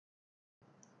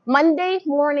Monday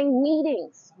morning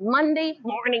meetings. Monday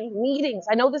morning meetings.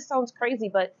 I know this sounds crazy,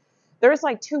 but there's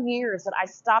like 2 years that I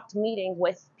stopped meeting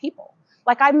with people.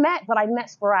 Like I met, but I met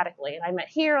sporadically. And I met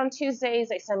here on Tuesdays.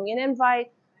 They send me an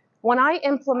invite. When I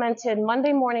implemented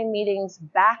Monday morning meetings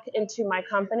back into my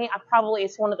company,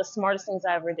 it's one of the smartest things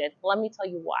I ever did. Let me tell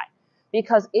you why.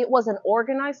 Because it was an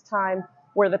organized time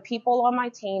where the people on my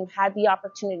team had the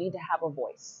opportunity to have a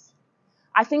voice.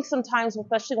 I think sometimes,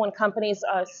 especially when companies,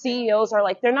 CEOs are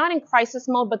like, they're not in crisis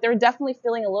mode, but they're definitely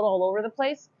feeling a little all over the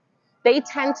place. They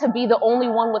tend to be the only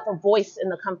one with a voice in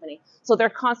the company. So they're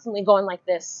constantly going like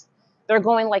this. They're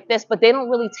going like this, but they don't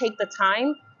really take the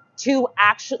time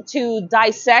to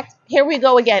dissect. Here we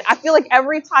go again. I feel like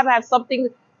every time I have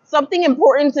something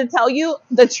important to tell you,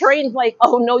 the train's like,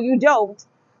 oh no, you don't.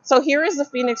 So here is the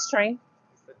Phoenix train.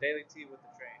 It's the daily tea with the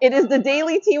train. It is the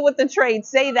daily tea with the train.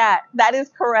 Say that. That is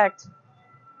correct.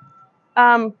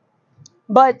 Um,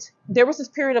 but there was this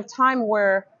period of time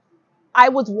where I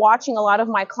was watching a lot of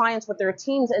my clients with their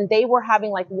teams, and they were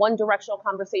having like one directional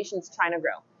conversations trying to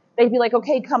grow. They'd be like,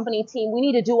 okay, company team, we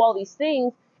need to do all these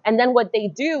things. And then what they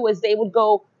do is they would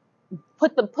go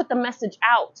put the message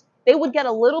out. They would get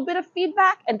a little bit of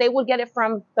feedback, and they would get it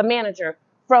from the manager,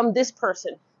 from this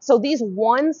person. So these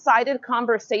one-sided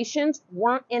conversations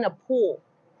weren't in a pool.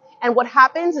 And what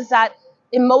happens is that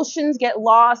emotions get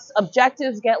lost,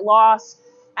 objectives get lost.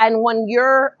 And when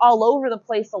you're all over the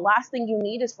place, the last thing you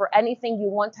need is for anything you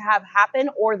want to have happen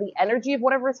or the energy of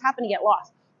whatever is happening to get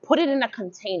lost. Put it in a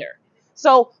container.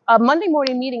 So a Monday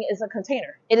morning meeting is a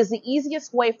container. It is the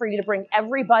easiest way for you to bring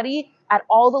everybody at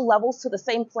all the levels to the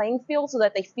same playing field so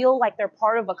that they feel like they're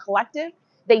part of a collective.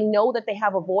 They know that they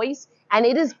have a voice. And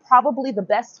it is probably the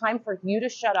best time for you to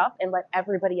shut up and let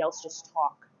everybody else just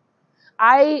talk.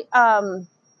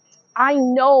 I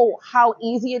know how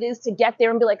easy it is to get there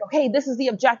and be like, okay, this is the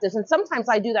objectives. And sometimes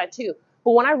I do that too.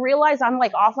 But when I realize I'm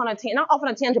like not off on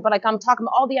a tangent, but like I'm talking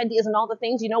about all the ideas and all the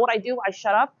things, you know what I do? I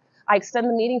shut up. I extend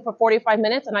the meeting for 45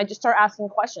 minutes and I just start asking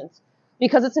questions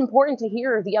because it's important to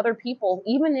hear the other people,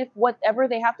 even if whatever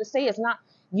they have to say is not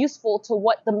useful to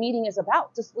what the meeting is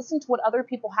about. Just listen to what other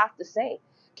people have to say.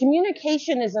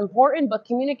 Communication is important, but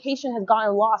communication has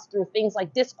gotten lost through things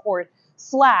like Discord,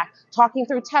 Slack, talking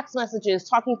through text messages,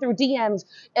 talking through DMs,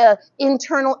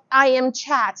 internal IM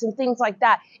chats, and things like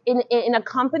that. In a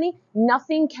company,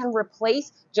 nothing can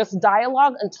replace just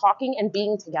dialogue and talking and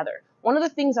being together. One of the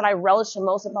things that I relish the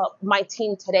most about my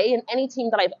team today, and any team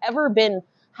that I've ever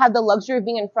had the luxury of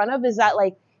being in front of, is that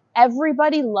like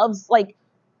everybody loves, like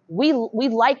we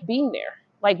like being there.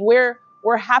 Like we're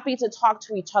happy to talk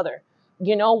to each other.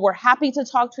 You know, we're happy to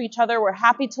talk to each other. We're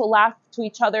happy to laugh to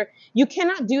each other. You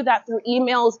cannot do that through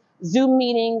emails, Zoom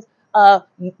meetings,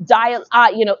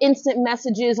 instant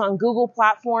messages on Google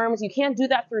platforms. You can't do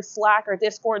that through Slack or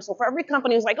Discord. So for every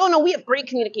company who's like, oh no, we have great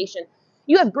communication.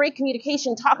 You have great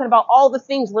communication talking about all the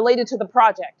things related to the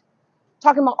project,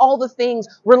 talking about all the things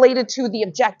related to the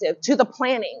objective, to the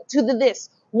planning, to the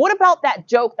this. What about that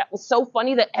joke that was so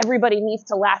funny that everybody needs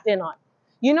to laugh in on?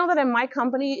 You know that in my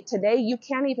company today, you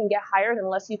can't even get hired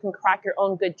unless you can crack your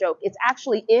own good joke. It's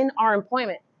actually in our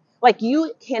employment. Like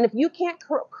if you can't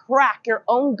crack your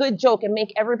own good joke and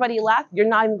make everybody laugh, you're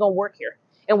not even going to work here.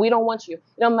 And we don't want you.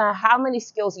 No matter how many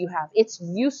skills you have, it's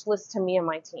useless to me and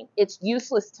my team. It's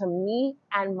useless to me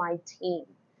and my team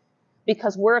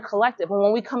because we're a collective. And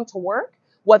when we come to work,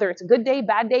 whether it's a good day,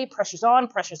 bad day, pressure's on,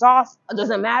 pressure's off, it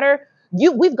doesn't matter.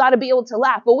 We've got to be able to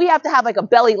laugh, but we have to have like a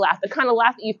belly laugh, the kind of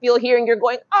laugh that you feel here and you're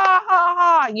going, ah, ha,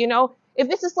 ha, you know? If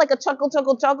it's just like a chuckle,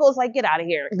 it's like, get out of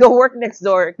here. Go work next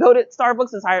door. Go to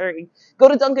Starbucks is hiring. Go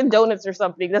to Dunkin' Donuts or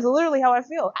something. That's literally how I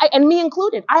feel. And me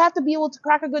included. I have to be able to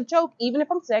crack a good joke, even if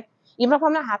I'm sick, even if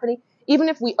I'm not happy, even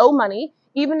if we owe money,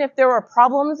 even if there are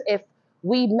problems, if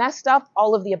we messed up,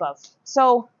 all of the above.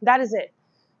 So that is it.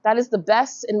 That is the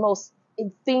best and most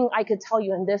thing I could tell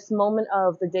you in this moment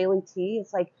of the daily tea.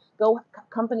 It's like, go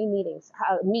company meetings,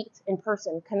 meet in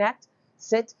person, connect,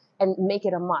 sit, and make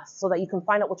it a must so that you can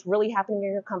find out what's really happening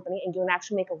in your company and you can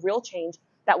actually make a real change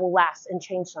that will last and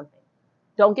change something.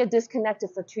 Don't get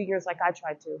disconnected for 2 years like I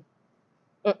tried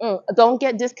to. Don't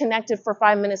get disconnected for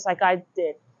 5 minutes like I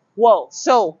did. Whoa.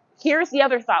 So here's the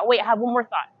other thought. Wait, I have one more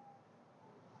thought.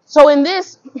 So in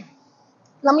this,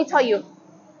 let me tell you,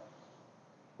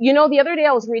 the other day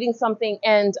I was reading something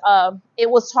and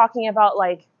it was talking about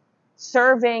like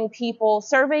surveying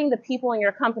the people in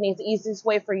your company is the easiest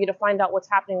way for you to find out what's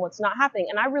happening, what's not happening.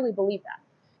 And I really believe that.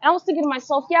 And I was thinking to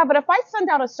myself, yeah, but if I send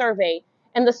out a survey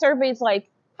and the survey's like,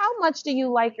 how much do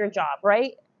you like your job,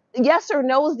 right? Yes or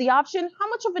no is the option. How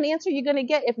much of an answer are you going to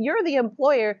get? If you're the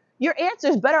employer, your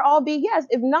answers better all be yes.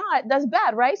 If not, that's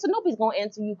bad, right? So nobody's going to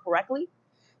answer you correctly.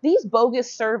 these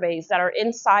bogus surveys that are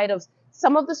inside of,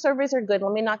 some of the surveys are good.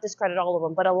 Let me not discredit all of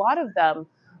them, but a lot of them,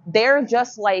 they're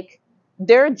just like,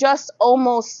 they're just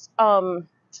almost,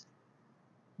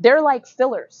 they're like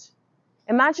fillers.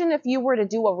 Imagine if you were to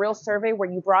do a real survey where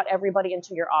you brought everybody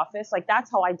into your office. Like,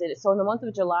 that's how I did it. So in the month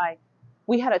of July,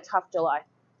 we had a tough July.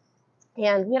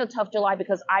 And we had a tough July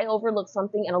because I overlooked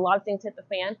something and a lot of things hit the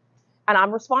fan. And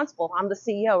I'm responsible. I'm the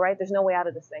CEO, right? There's no way out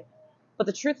of this thing. But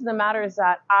the truth of the matter is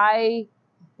that I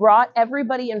brought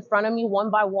everybody in front of me one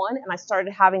by one, and I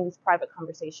started having these private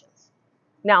conversations.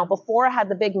 Now, before I had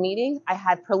the big meeting, I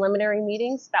had preliminary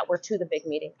meetings that were to the big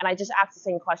meeting. And I just asked the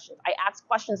same questions. I asked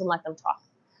questions and let them talk.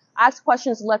 I asked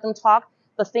questions and let them talk.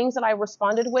 The things that I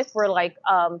responded with were like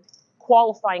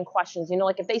qualifying questions. You know,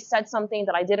 like if they said something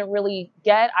that I didn't really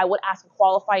get, I would ask a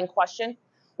qualifying question.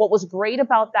 What was great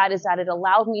about that is that it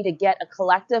allowed me to get a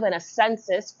collective and a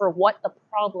census for what the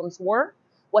problems were,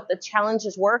 what the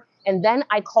challenges were, and then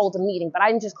I called a meeting. But I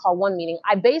didn't just call one meeting.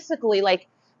 I basically, like,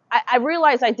 I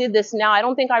realize I did this now. I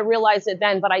don't think I realized it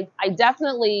then, but I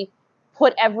definitely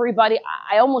put everybody,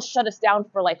 I almost shut us down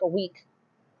for like a week.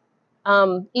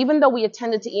 Even though we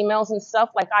attended to emails and stuff,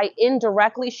 like I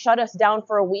indirectly shut us down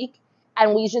for a week,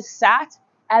 and we just sat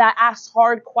and I asked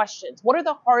hard questions. What are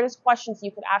the hardest questions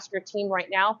you could ask your team right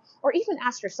now? Or even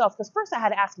ask yourself, because first I had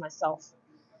to ask myself.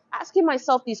 Asking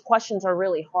myself these questions are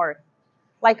really hard.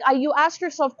 Like you ask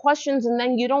yourself questions and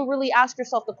then you don't really ask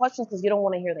yourself the questions because you don't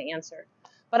want to hear the answer.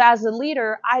 But as a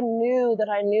leader, I knew that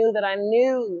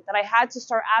I had to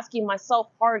start asking myself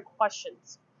hard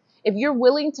questions. If you're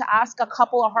willing to ask a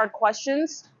couple of hard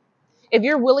questions,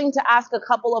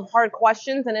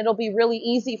 and it'll be really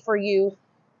easy for you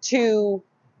to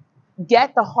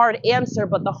get the hard answer,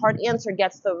 but the hard answer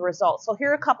gets the result. So here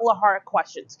are a couple of hard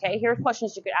questions, okay? Here are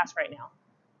questions you could ask right now.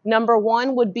 Number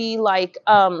one would be like,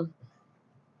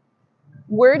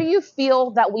 where do you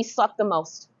feel that we suck the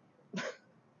most?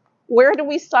 Where do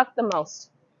we suck the most?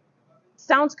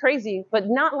 Sounds crazy, but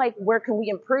not like where can we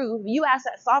improve? You ask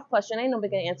that soft question, ain't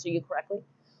nobody gonna answer you correctly.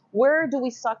 Where do we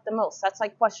suck the most? That's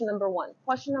like question number one.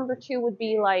 Question number two would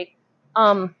be like,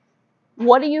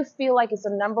 what do you feel like is the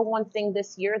number one thing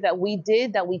this year that we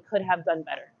did that we could have done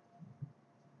better?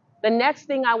 The next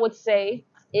thing I would say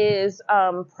is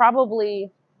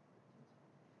probably,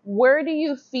 what do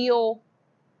you feel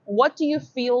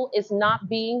is not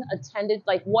being attended?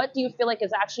 Like, what do you feel like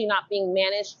is actually not being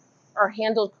managed or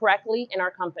handled correctly in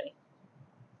our company?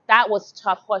 That was a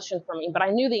tough question for me, but I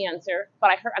knew the answer,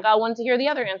 but I wanted to hear the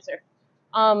other answer.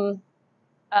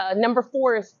 Number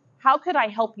four is, how could I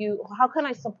help you? How can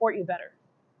I support you better?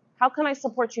 How can I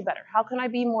support you better? How can I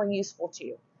be more useful to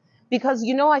you? Because,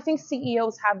 you know, I think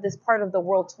CEOs have this part of the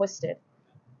world twisted.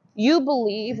 You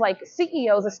believe, like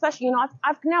CEOs, especially, you know,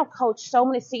 I've now coached so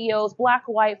many CEOs, black,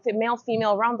 white, male,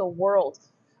 female, around the world,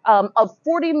 of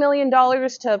 $40 million to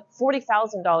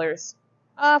 $40,000,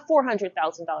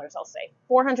 $400,000, I'll say.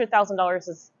 $400,000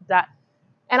 is that.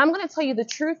 And I'm going to tell you the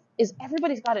truth is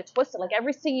everybody's got it twisted. Like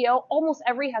every CEO, almost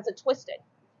every has it twisted.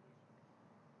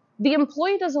 The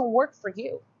employee doesn't work for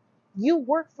you. You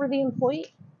work for the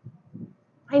employee.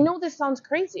 I know this sounds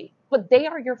crazy, but they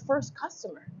are your first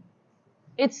customer.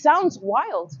 It sounds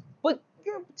wild, but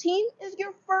your team is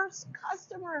your first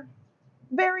customer.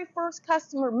 Very first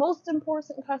customer, most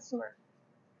important customer.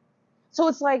 So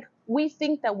it's like we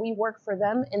think that we work for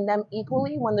them and them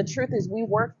equally, when the truth is we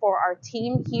work for our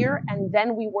team here and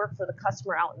then we work for the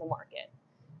customer out in the market.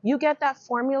 You get that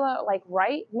formula like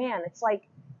right, man, it's like,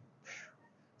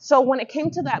 so when it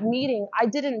came to that meeting, I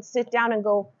didn't sit down and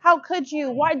go, how could you?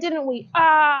 Why didn't we?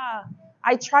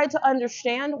 I tried to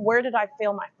understand, where did I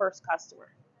fail my first customer?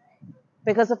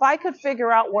 Because if I could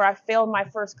figure out where I failed my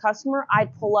first customer,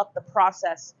 I'd pull up the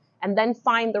process and then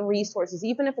find the resources.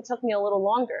 Even if it took me a little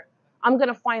longer, I'm going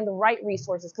to find the right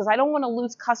resources because I don't want to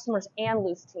lose customers and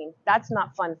lose team. That's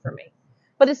not fun for me.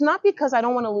 But it's not because I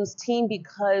don't want to lose team,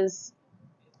 because,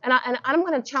 and I'm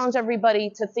going to challenge everybody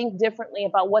to think differently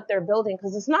about what they're building,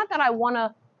 because it's not that I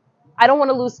don't want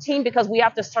to lose team because we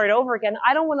have to start over again.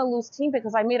 I don't want to lose team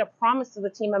because I made a promise to the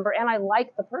team member and I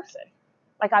like the person.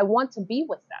 Like I want to be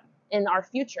with them in our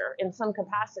future in some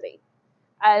capacity.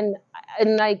 And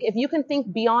like, if you can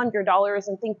think beyond your dollars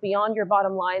and think beyond your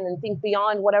bottom line and think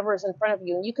beyond whatever is in front of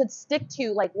you, and you could stick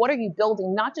to like, what are you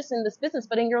building, not just in this business,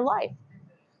 but in your life?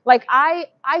 Like I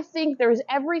think there's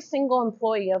every single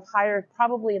employee I've hired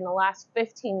probably in the last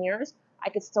 15 years, I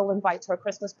could still invite to a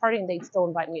Christmas party and they'd still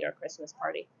invite me to a Christmas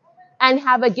party and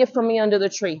have a gift from me under the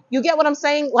tree. You get what I'm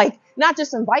saying? Like, not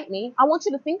just invite me. I want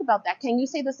you to think about that. Can you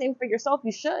say the same for yourself?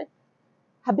 You should.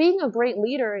 Being a great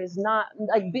leader is not,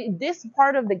 like, this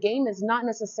part of the game is not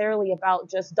necessarily about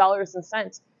just dollars and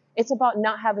cents. It's about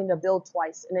not having to build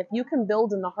twice. And if you can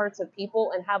build in the hearts of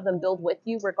people and have them build with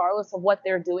you, regardless of what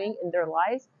they're doing in their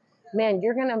lives, man,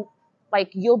 you're going to,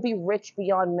 like, you'll be rich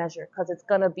beyond measure because it's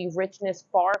going to be richness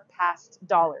far past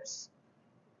dollars.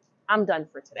 I'm done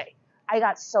for today. I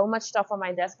got so much stuff on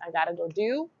my desk I got to go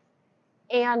do.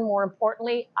 And more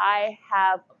importantly, I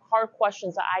have hard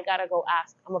questions that I got to go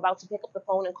ask. I'm about to pick up the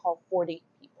phone and call 40